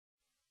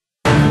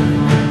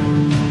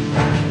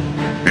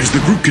As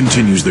the group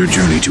continues their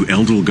journey to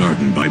Eldel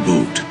Garden by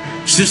boat,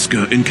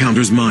 Siska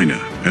encounters Mina,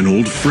 an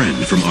old friend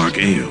from Ark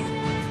Ael.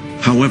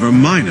 However,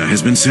 Mina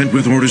has been sent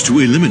with orders to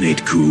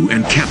eliminate Ku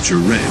and capture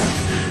Red.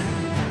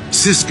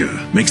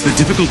 Siska makes the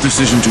difficult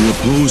decision to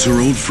oppose her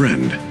old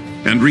friend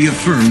and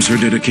reaffirms her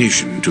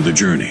dedication to the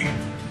journey.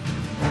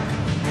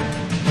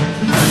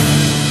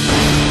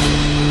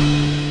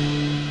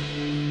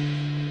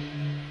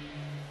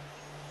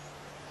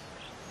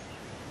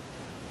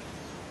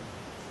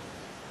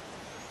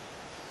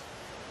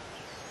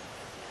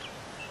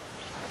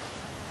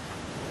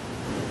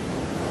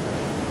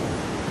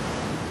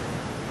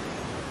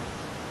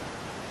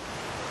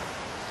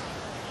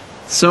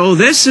 So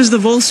this is the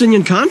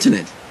Volsinian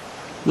continent.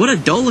 What a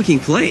dull-looking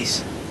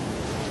place.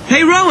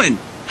 Hey, Rowan!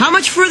 How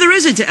much further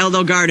is it to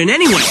Eldel Garden,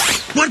 anyway?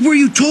 What were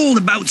you told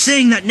about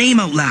saying that name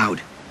out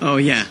loud? Oh,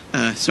 yeah.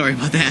 Sorry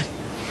about that.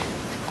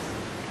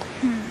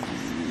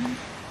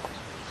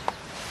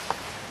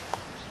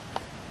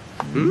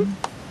 Hmm?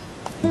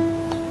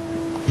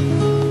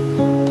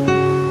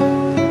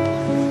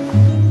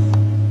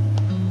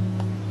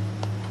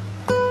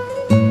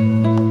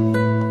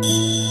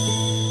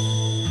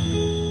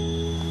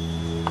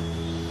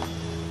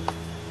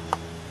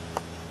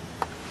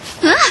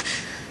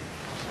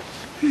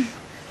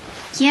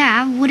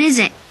 Yeah, what is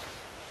it?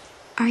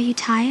 Are you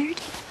tired?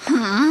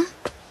 Huh?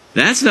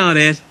 That's not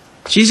it.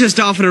 She's just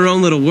off in her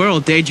own little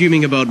world,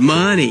 daydreaming about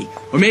money.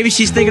 Or maybe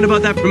she's thinking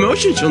about that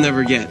promotion she'll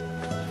never get.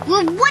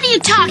 Well, what are you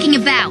talking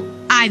about?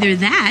 Either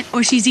that,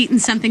 or she's eaten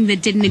something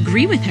that didn't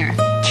agree with her.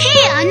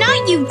 Kia,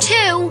 not you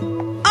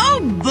too!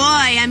 Oh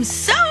boy, I'm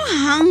so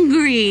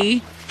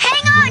hungry.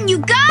 Hang on, you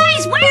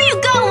guys! Where are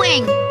you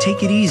going?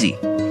 Take it easy.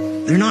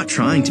 They're not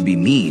trying to be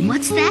mean.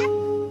 What's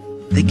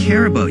that? They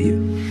care about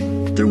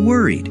you. They're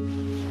worried.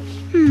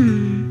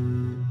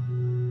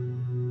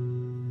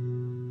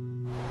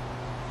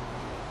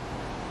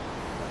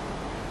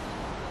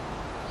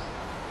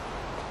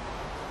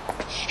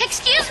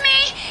 Excuse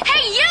me!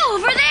 Hey, you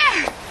over there!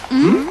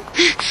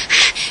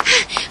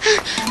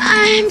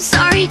 I'm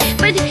sorry,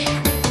 but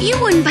you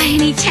wouldn't by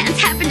any chance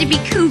happen to be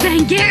Ku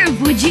Van Garib,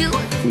 would you?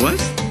 What?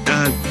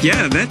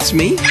 Yeah, that's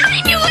me.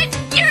 I knew it!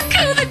 You're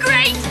Ku the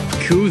Great!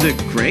 Ku the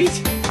Great?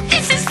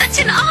 This is such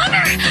an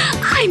honor!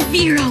 I'm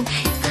Vero,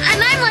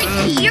 and I'm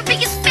like your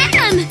biggest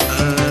fan!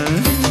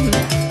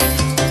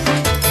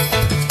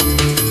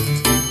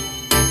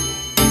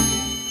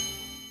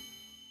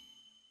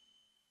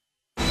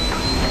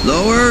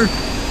 Lower!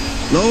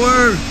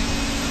 Lower!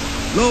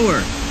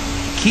 Lower!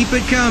 Keep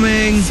it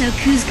coming! So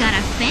Ku's got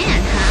a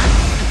fan,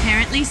 huh?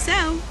 Apparently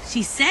so.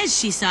 She says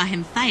she saw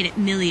him fight at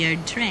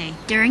Milliard Tray.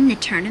 During the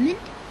tournament?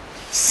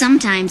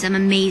 Sometimes I'm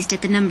amazed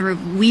at the number of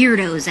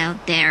weirdos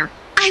out there.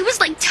 I was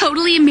like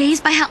totally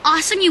amazed by how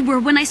awesome you were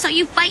when I saw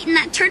you fight in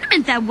that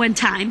tournament that one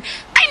time.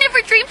 I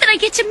never dreamed that I'd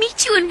get to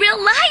meet you in real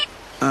life.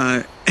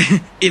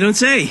 You don't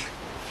say.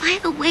 By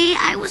the way,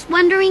 I was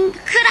wondering,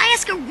 could I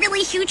ask a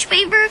really huge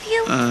favor of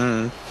you?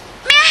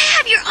 May I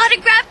have your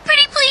autograph,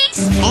 pretty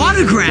please?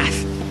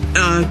 Autograph?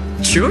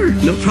 Sure,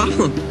 no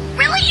problem.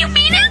 Really, you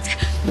mean it?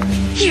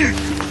 Here,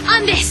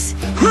 on this.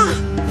 Huh?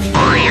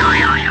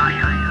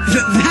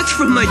 That's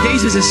from my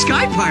days as a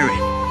sky pirate.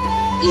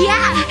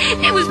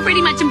 Yeah, it was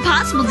pretty much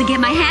impossible to get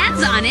my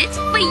hands on it,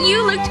 but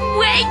you looked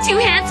way too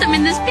handsome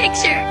in this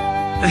picture.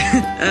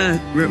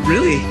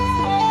 Really?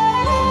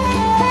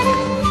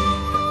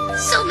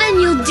 So then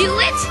you'll do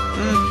it?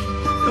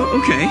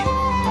 Okay.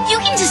 You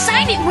can just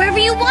sign it wherever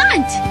you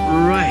want.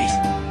 Right.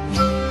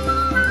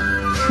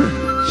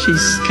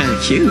 She's kind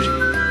of cute.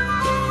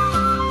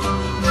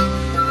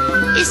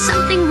 Is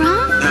something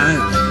wrong?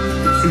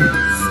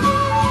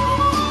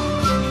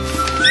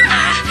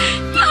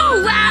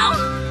 Oh, wow!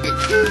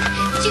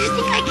 Do you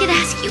think I could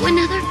ask you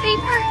another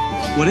favor?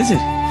 What is it?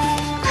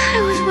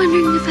 I was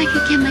wondering if I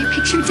could get my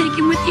picture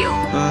taken with you.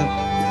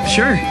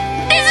 Sure.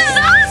 This is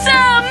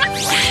awesome!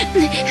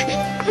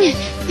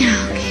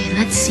 Okay,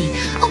 let's see.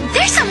 Oh,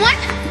 there's someone!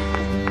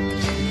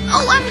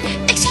 Oh,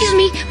 excuse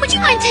me, would you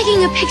mind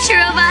taking a picture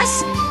of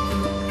us?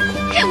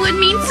 It would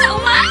mean so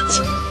much!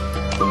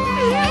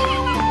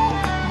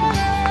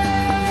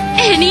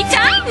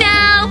 Anytime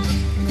now!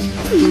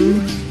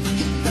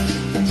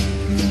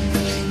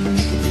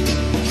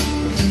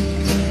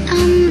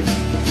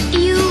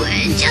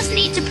 You just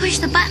need to push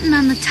the button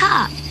on the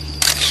top.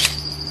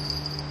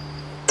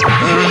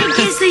 I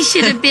guess I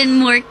should have been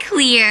more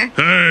clear.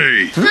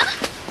 Hey! Huh?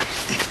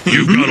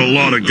 You've got a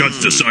lot of guts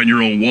to sign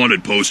your own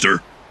wanted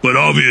poster, but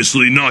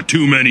obviously not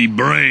too many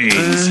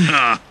brains.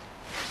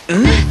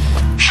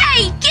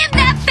 Hey, give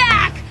that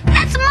back!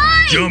 That's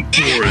mine! Jump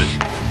for it.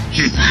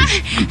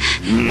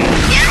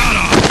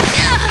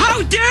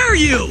 How dare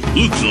you!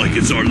 Looks like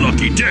it's our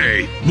lucky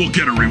day. We'll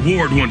get a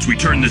reward once we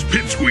turn this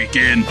pipsqueak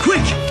in.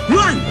 Quick,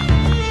 run!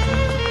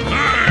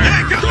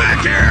 Hey, come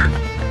back here!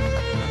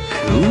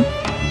 Ku?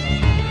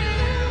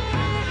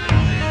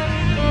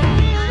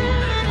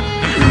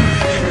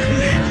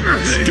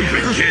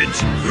 Stupid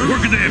kids! Where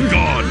could they have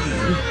gone?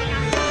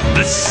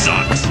 This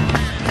sucks.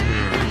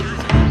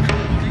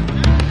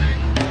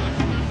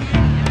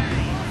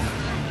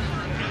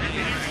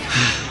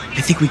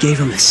 I think we gave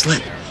him the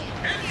slip.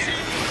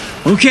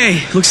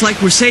 Okay, looks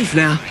like we're safe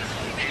now.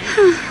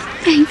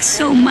 Thanks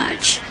so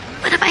much.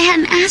 But if I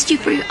hadn't asked you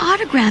for your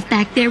autograph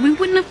back there, we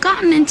wouldn't have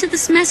gotten into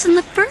this mess in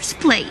the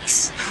first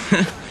place.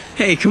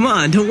 Hey, come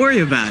on, don't worry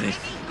about it.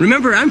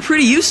 Remember, I'm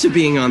pretty used to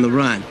being on the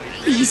run.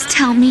 Please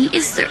tell me,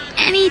 is there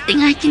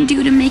anything I can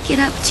do to make it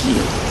up to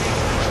you?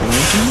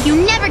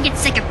 You never get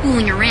sick of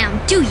fooling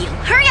around, do you?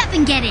 Hurry up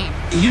and get in.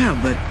 Yeah,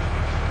 but...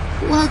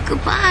 Well,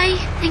 goodbye.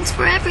 Thanks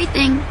for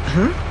everything.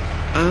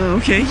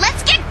 Okay.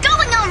 Let's get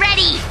going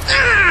already!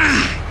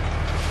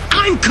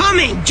 I'm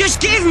coming! Just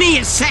give me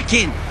a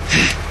second!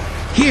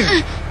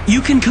 Here,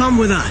 you can come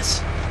with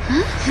us.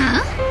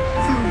 Huh?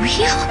 For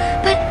real?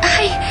 But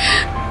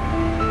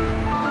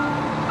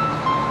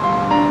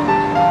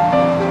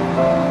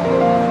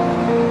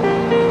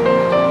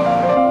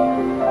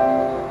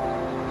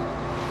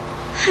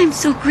I'm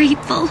so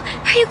grateful.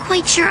 Are you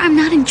quite sure I'm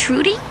not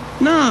intruding?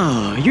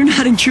 No, you're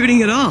not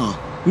intruding at all.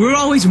 We're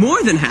always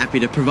more than happy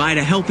to provide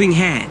a helping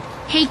hand.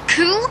 Hey,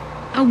 Koo?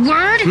 A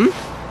word?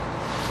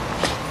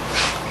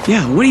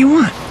 Yeah, what do you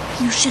want?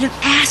 You should have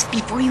asked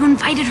before you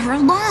invited her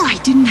along. I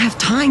didn't have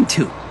time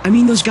to. I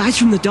mean, those guys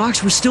from the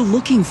docks were still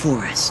looking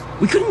for us.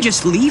 We couldn't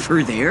just leave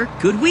her there,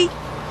 could we?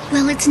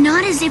 Well, it's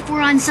not as if we're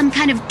on some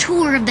kind of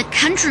tour of the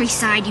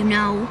countryside, you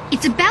know.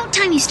 It's about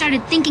time you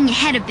started thinking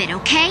ahead a bit,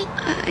 okay?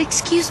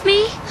 Excuse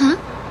me? Huh?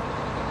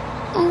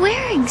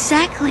 Where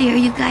exactly are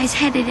you guys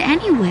headed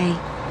anyway?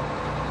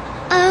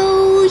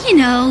 Oh, you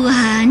know,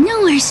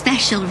 nowhere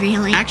special,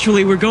 really.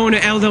 Actually, we're going to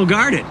Eldel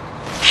Garden.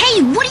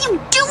 Hey, what are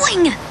you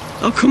doing?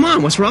 Oh, come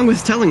on, what's wrong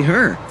with telling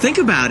her? Think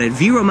about it,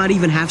 Vero might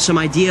even have some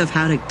idea of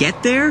how to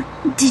get there.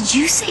 Did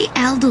you say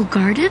Eldel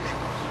Garden?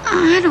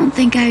 I don't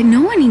think I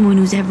know anyone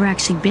who's ever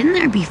actually been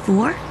there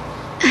before.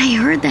 I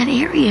heard that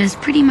area is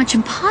pretty much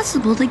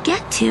impossible to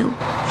get to.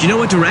 Do you know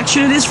what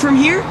direction it is from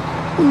here?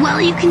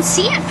 Well, you can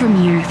see it from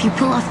here if you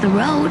pull off the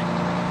road.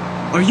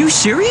 Are you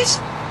serious?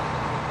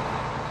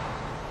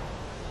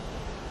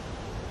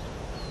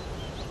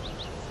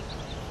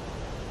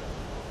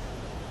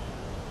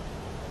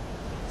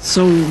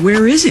 So,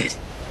 where is it?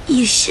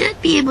 You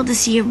should be able to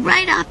see it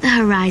right off the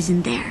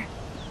horizon there.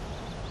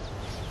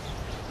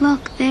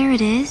 Look, there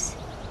it is.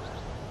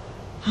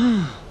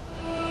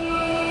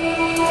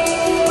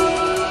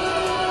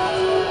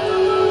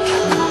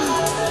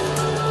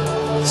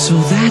 So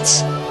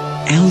that's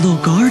Eldel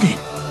Garden.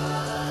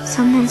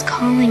 Someone's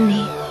calling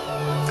me.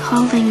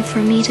 Calling for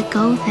me to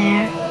go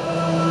there.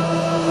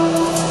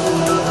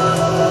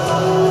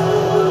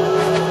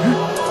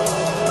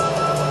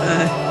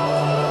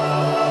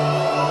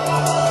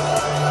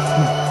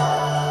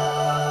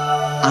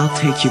 I'll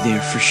take you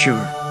there for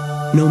sure.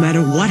 No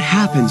matter what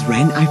happens,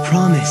 Ren, I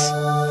promise.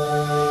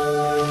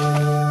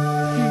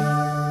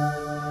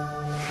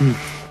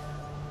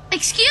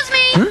 Excuse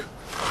me? Huh?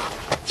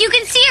 You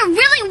can see it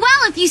really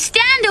well if you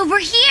stand over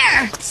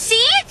here.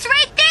 See? It's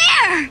right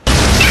there.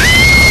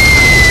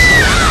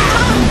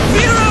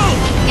 Vero!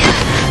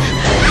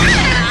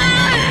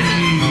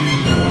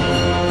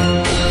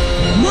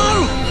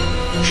 Maro!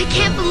 I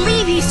can't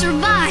believe he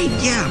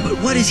survived. Yeah, but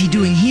what is he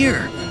doing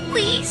here?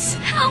 Please,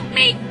 help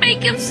me.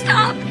 Make him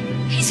stop.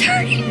 He's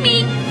hurting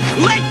me.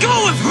 Let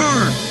go of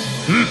her!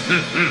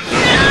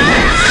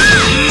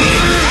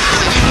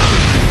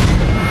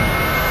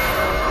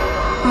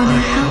 On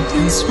a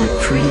helpless but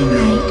pretty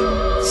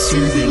night,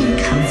 soothing and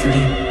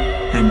comforting,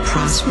 and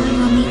prospering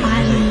on the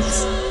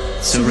islands,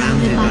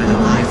 surrounded by the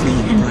lively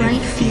and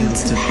bright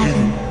fields of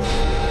heaven.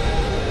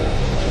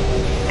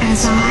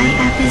 As I,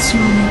 at this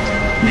moment,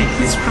 make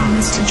this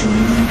promise to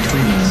join my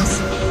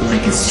twins,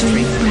 like a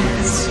string of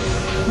threads,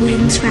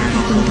 winds grab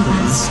a hold of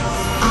us.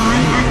 I,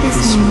 at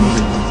this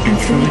moment, and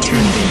through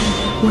eternity,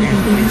 wear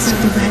the wings of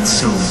the red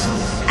soul,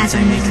 as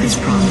I make this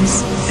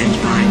promise, and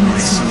bind my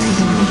soul to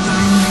the Lord,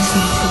 bind my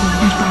soul to the Lord,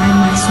 and bind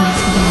my soul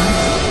to the Lord.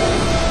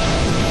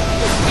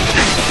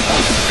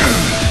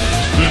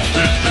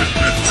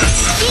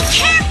 Be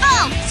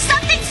careful!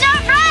 Something's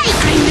not right!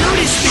 I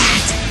noticed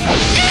that!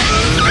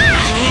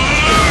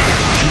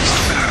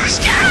 He's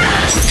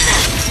fast.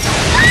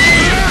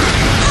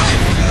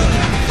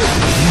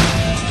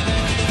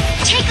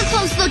 Take a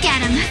close look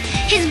at him.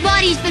 His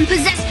body's been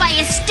possessed by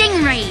a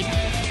stingray.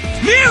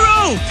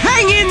 Vero!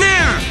 Hang in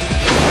there!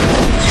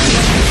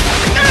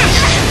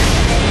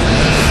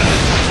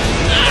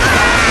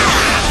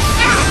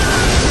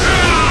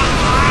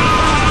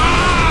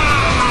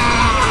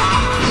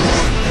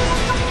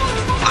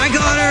 I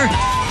got her!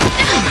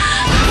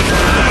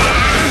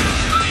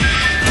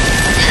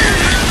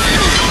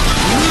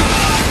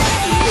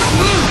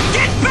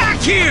 Get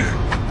back here!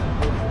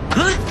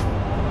 Huh?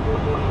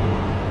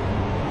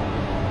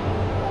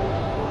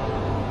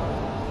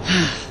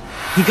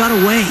 He got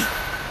away.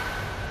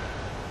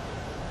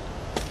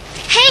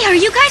 Hey, are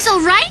you guys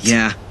alright?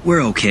 Yeah,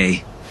 we're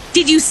okay.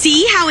 Did you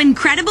see how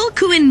incredible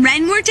Ku and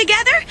Ren were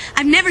together?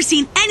 I've never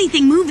seen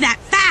anything move that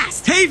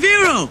fast. Hey,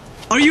 Vero!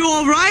 Are you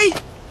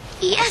alright?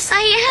 Yes,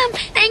 I am.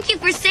 Thank you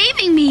for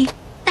saving me.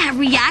 That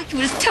react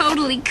was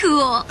totally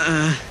cool.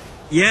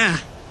 Yeah,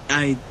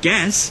 I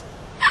guess.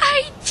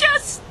 I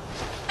just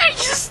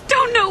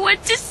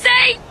what to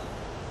say.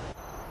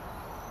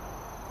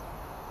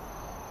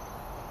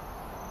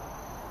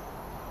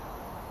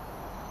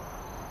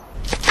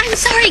 I'm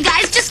sorry,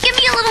 guys. Just give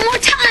me a little more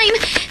time.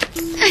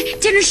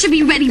 Dinner should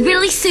be ready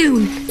really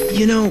soon.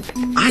 You know,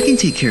 I can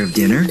take care of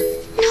dinner.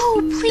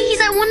 No, please.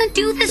 I want to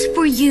do this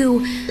for you.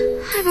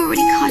 I've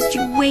already caused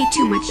you way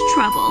too much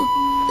trouble.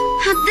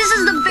 This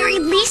is the very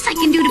least I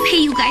can do to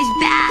pay you guys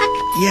back.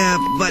 Yeah,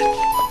 but...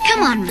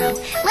 Come on, Ro.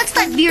 Let's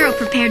let Vero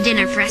prepare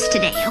dinner for us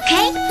today,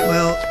 okay?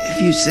 Well,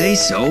 if you say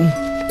so.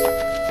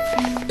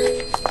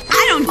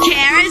 I don't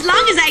care as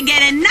long as I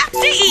get enough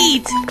to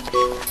eat.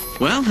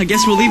 Well, I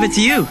guess we'll leave it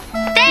to you.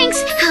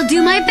 Thanks. I'll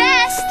do my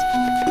best.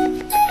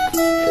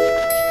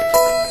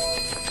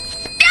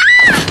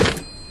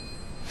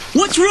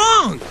 What's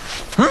wrong?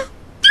 Huh?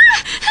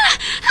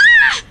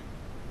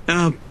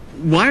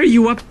 Why are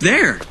you up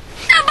there?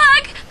 A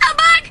bug! A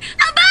bug!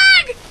 A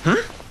bug!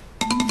 Huh?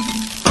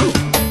 Oh.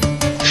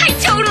 I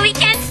totally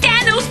can't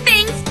stand those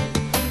things.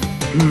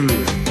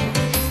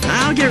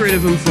 I'll get rid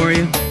of him for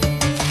you.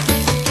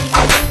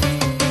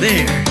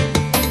 There.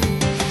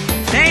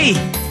 Hey,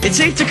 it's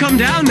safe to come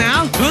down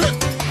now. Huh?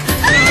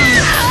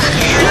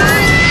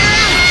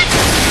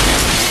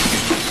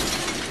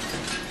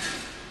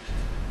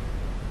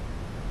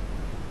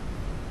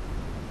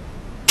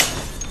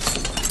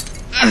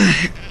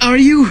 Are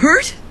you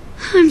hurt?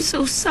 I'm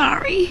so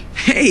sorry.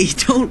 Hey,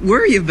 don't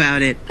worry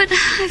about it. But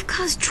I've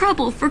caused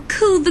trouble for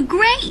Ku the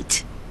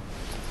Great.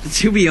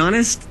 To be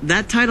honest,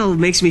 that title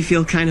makes me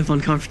feel kind of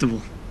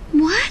uncomfortable.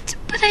 What?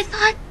 But I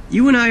thought...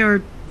 You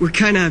and we're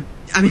kind of...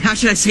 I mean, how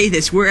should I say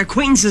this? We're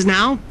acquaintances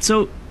now,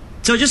 so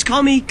just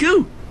call me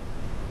Ku.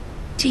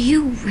 Do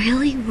you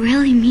really,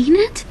 really mean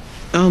it?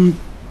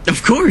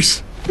 Of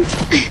course.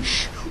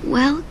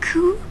 Well,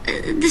 Ku,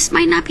 this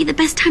might not be the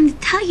best time to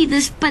tell you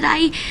this, but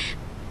I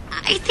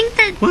think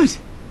that... What?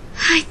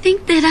 I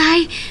think that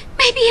I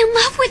may be in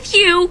love with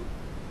you.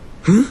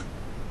 Huh?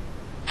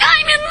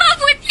 I'm in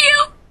love with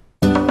you!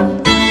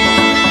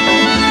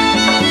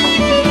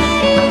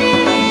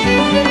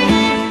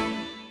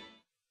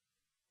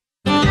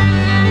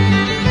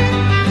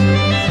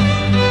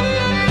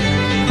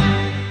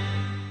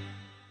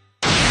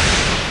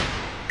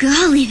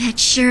 Golly, that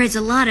sure is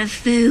a lot of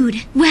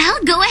food. Well,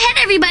 go ahead,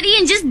 everybody,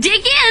 and just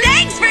dig in.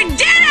 Thanks for dinner!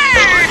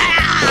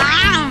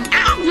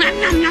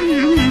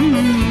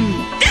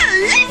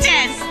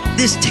 Delicious!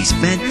 This tastes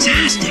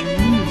fantastic.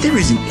 There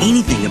isn't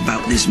anything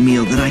about this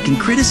meal that I can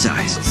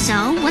criticize.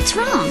 So, what's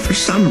wrong? For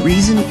some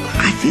reason,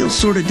 I feel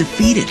sort of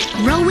defeated.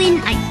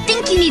 Rowan, I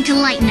think you need to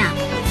lighten up.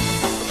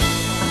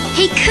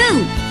 Hey,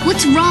 Ku,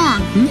 what's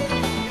wrong?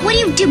 What are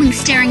you doing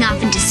staring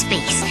off into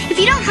space? If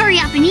you don't hurry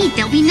up and eat,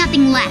 there'll be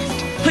nothing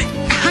left. But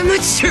I'm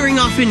not staring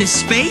off into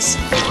space.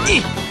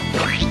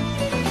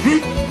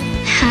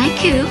 Hi,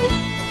 Ku.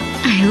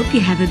 I hope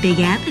you have a big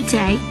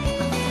appetite.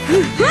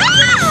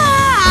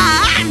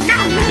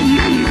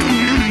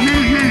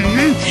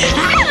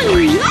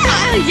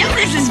 Yeah,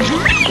 this is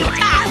great!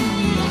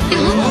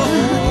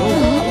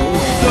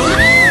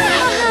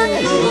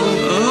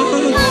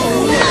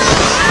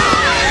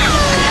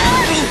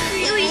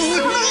 Really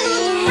sorry.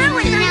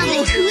 Rowan, now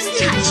that Ku's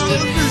touched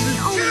it. I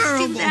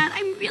always did that.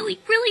 I'm really,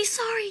 really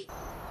sorry.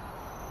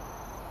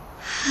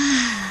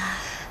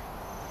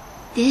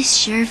 This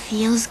sure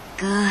feels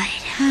good.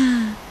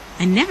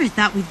 I never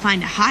thought we'd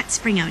find a hot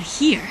spring out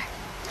here.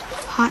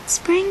 Hot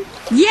spring?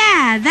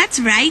 Yeah, that's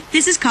right.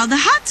 This is called the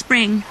hot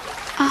spring.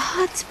 A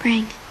hot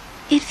spring.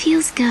 It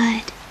feels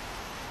good.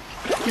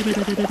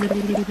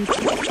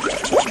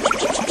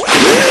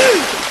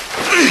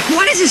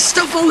 Why does this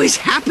stuff always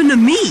happen to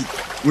me?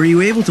 Were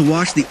you able to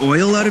wash the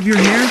oil out of your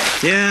hair?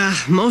 Yeah,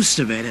 most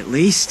of it, at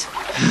least.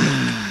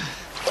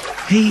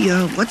 Hey,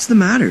 what's the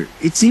matter?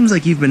 It seems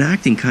like you've been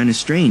acting kind of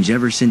strange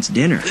ever since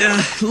dinner.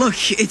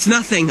 Look, it's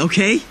nothing,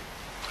 okay?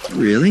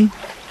 Really?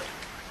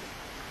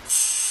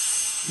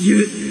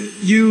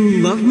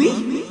 You love me?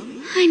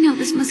 I know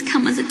this must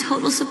come as a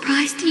total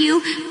surprise to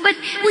you, but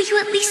will you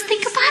at least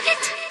think about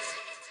it?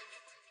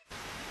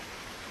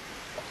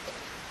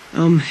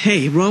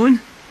 Hey, Rowan?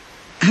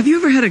 Have you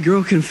ever had a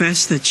girl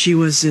confess that she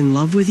was in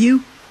love with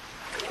you?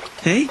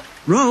 Hey,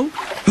 Ro?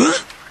 Huh?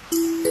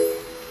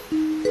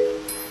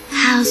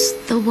 How's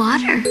the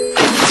water?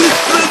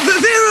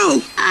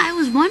 Vero! I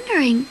was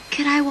wondering,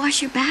 could I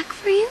wash your back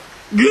for you?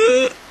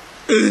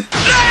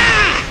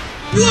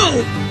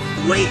 Whoa!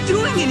 What are you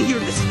doing in here?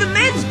 This is the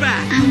men's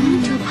bath! I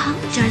wanted to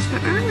apologize for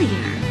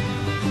earlier.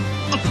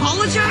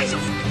 Apologize?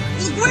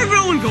 Where'd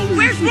Rowan go?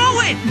 Where's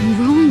Rowan?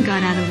 Rowan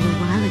got out a little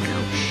while ago.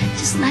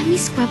 Just let me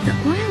scrub the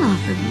oil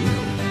off of you.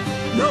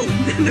 No,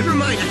 never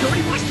mind. I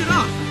already washed it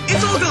off.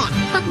 It's all gone.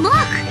 But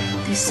look,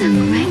 there's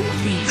some right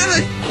there.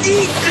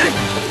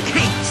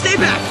 Hey, stay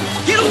back.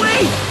 Get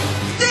away.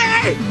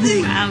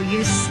 Wow,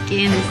 your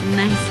skin is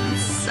nice and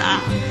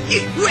soft.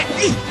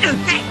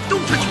 Hey,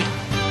 don't touch me.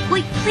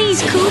 Wait, please,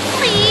 Ku,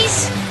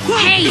 please.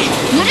 Hey,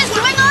 what is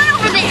going on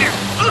over there?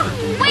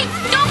 Wait,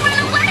 don't run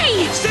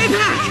away. Stay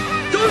back.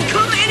 Don't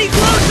come any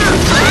closer.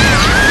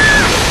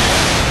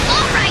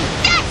 All right,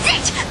 that's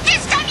it.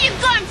 This time you've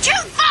gone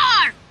too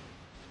far.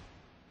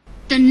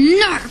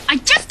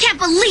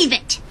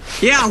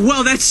 Yeah,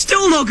 well, that's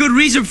still no good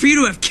reason for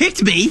you to have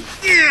kicked me.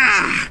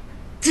 Yeah.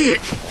 I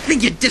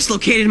think you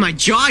dislocated my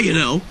jaw, you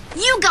know.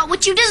 You got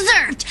what you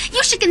deserved.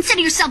 You should consider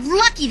yourself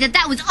lucky that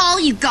that was all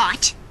you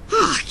got.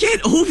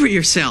 Get over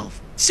yourself.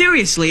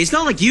 Seriously, it's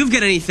not like you've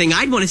got anything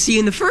I'd want to see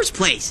in the first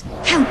place.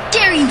 How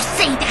dare you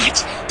say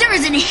that? There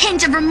isn't a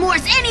hint of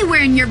remorse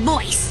anywhere in your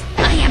voice.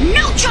 I have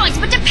no choice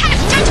but to pass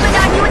judgment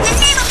on you in the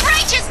name of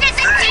righteousness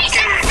and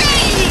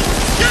decency!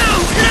 No!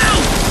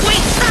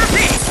 Wait, stop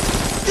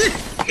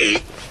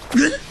it!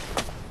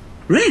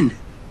 Ren!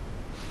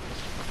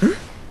 Huh?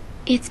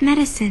 It's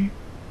medicine.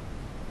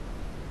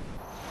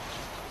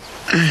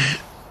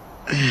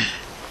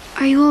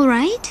 Are you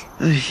alright?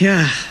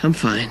 Yeah, I'm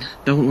fine.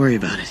 Don't worry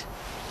about it.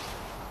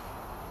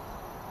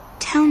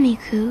 Tell me,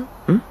 Ku.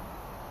 Huh?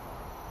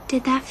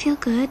 Did that feel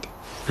good?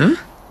 Huh?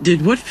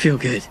 Did what feel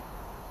good?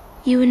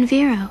 You and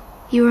Vero.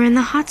 You were in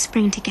the hot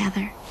spring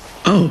together.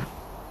 Oh.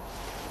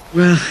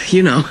 Well,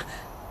 you know.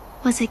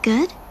 Was it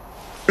good?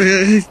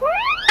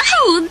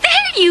 Oh,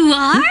 there you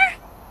are!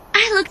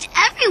 I looked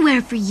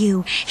everywhere for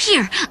you.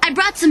 Here, I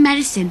brought some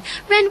medicine.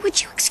 Ren,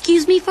 would you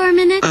excuse me for a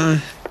minute?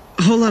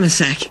 Hold on a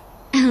sec.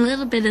 A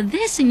little bit of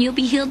this and you'll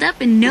be healed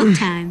up in no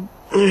time.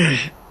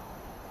 I'm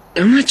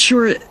not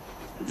sure...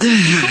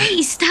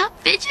 Hey, stop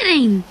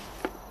fidgeting.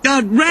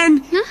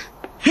 Ren! Huh?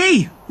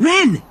 Hey,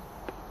 Ren!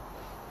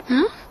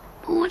 Huh?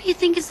 What do you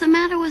think is the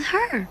matter with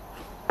her?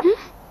 Hmm?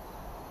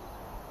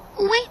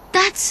 Wait,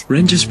 that's...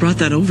 Ren just brought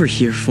that over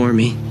here for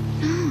me.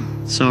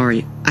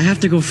 Sorry, I have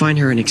to go find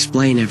her and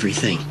explain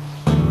everything.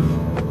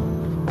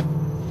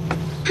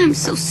 I'm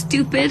so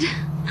stupid.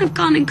 I've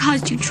gone and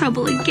caused you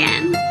trouble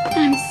again.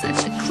 I'm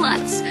such a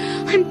klutz.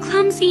 I'm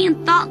clumsy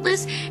and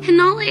thoughtless,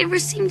 and all I ever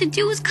seem to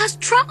do is cause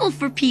trouble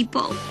for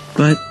people.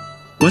 But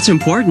what's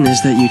important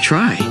is that you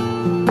try.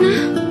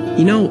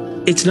 You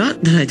know, it's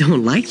not that I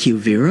don't like you,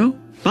 Vero.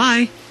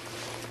 Bye.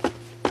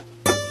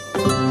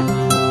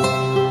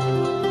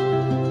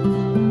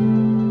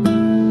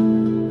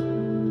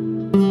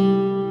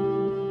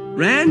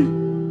 Ren?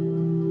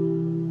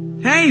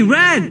 Hey,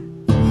 Ren!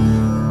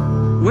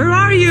 Where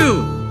are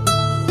you?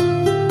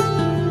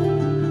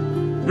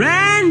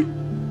 Ren?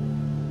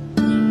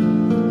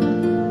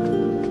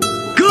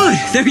 Good!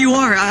 There you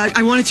are.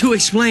 I wanted to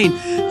explain.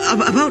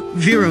 About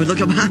Vero.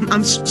 Look,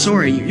 I'm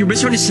sorry. You're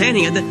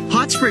misunderstanding. At the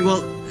hot spring,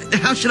 well,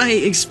 how should I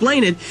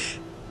explain it?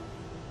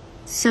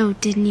 So,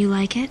 didn't you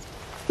like it?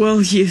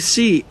 Well, you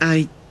see,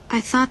 I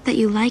thought that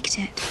you liked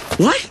it.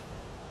 What?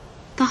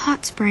 The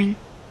hot spring.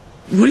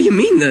 What do you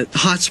mean, the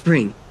hot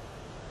spring?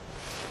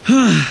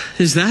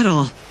 Is that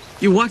all?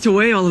 You walked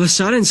away all of a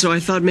sudden, so I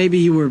thought maybe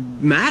you were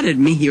mad at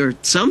me or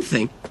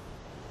something.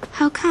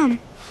 How come?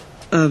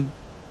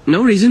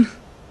 No reason.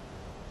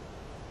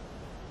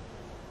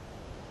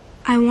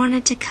 I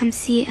wanted to come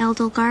see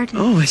Eldel Garden.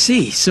 Oh, I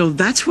see. So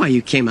that's why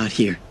you came out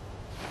here.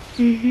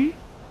 Mm-hmm.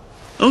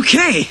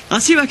 Okay,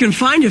 I'll see if I can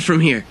find it from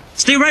here.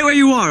 Stay right where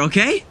you are,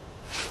 okay?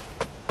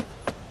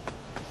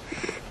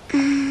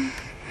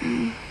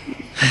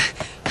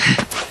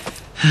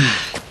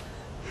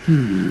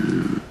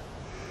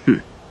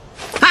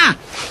 Ah!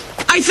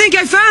 I think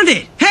I found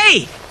it!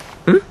 Hey!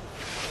 Huh?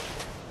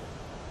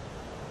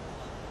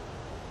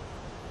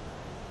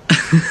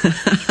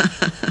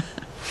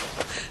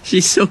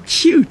 She's so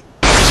cute.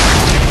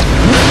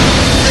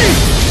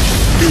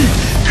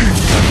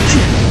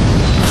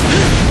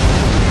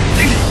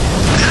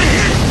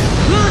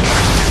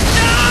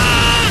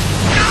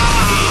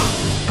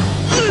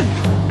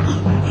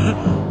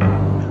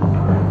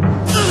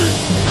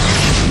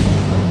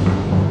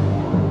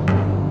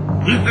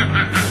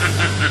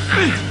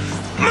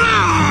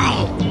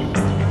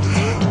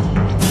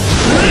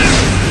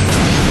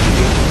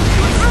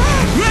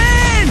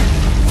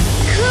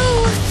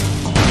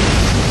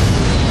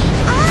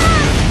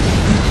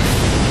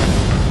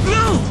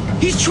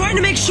 He's trying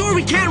to make sure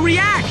we can't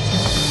react!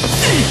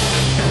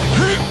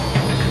 Huh?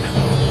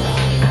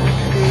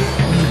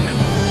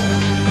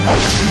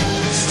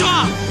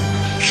 Stop!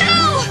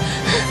 Ku!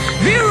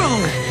 Vero!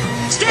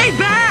 Stay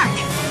back!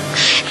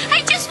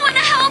 I just want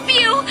to help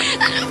you!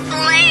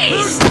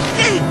 Please!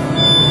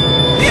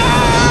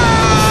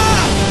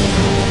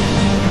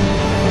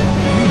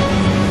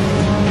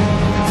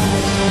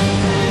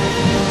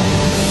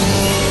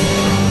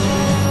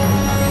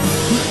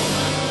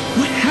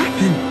 What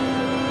happened?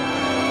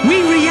 We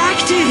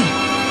reacted!